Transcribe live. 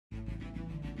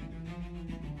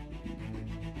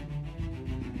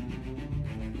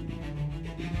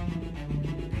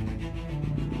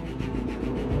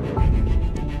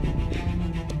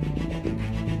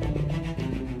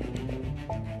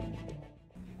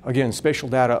Again, spatial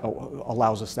data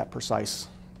allows us that precise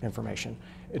information.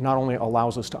 It not only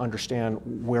allows us to understand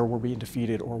where we're being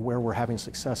defeated or where we're having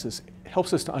successes, it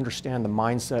helps us to understand the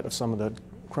mindset of some of the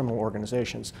criminal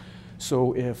organizations.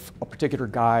 So if a particular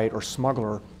guide or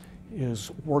smuggler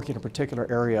is working in a particular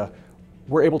area,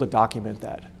 we're able to document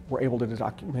that. We're able to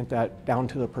document that down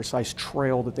to the precise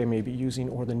trail that they may be using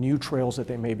or the new trails that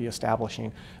they may be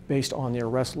establishing based on the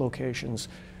arrest locations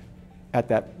at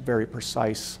that very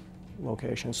precise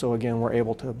location. So again, we're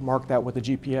able to mark that with the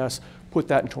GPS, put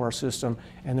that into our system,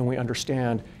 and then we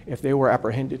understand if they were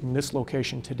apprehended in this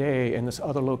location today and this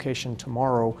other location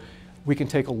tomorrow, we can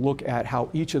take a look at how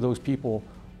each of those people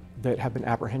that have been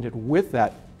apprehended with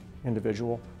that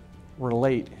individual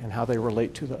relate and how they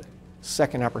relate to the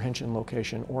second apprehension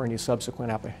location or any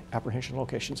subsequent apprehension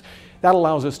locations. That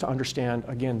allows us to understand,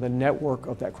 again, the network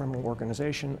of that criminal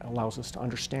organization, allows us to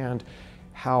understand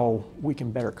how we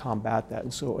can better combat that.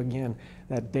 And so again,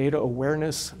 that data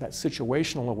awareness, that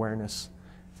situational awareness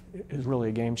is really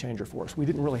a game changer for us. We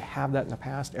didn't really have that in the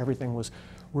past. Everything was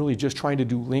really just trying to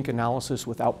do link analysis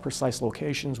without precise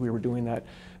locations. We were doing that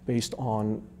based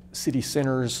on city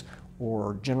centers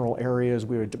or general areas.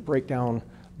 We would break down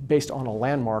based on a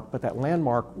landmark, but that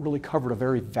landmark really covered a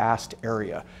very vast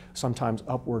area, sometimes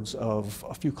upwards of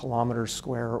a few kilometers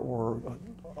square or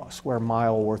a square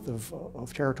mile worth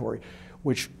of territory,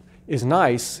 which is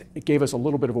nice. It gave us a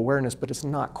little bit of awareness, but it's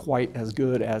not quite as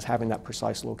good as having that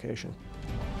precise location.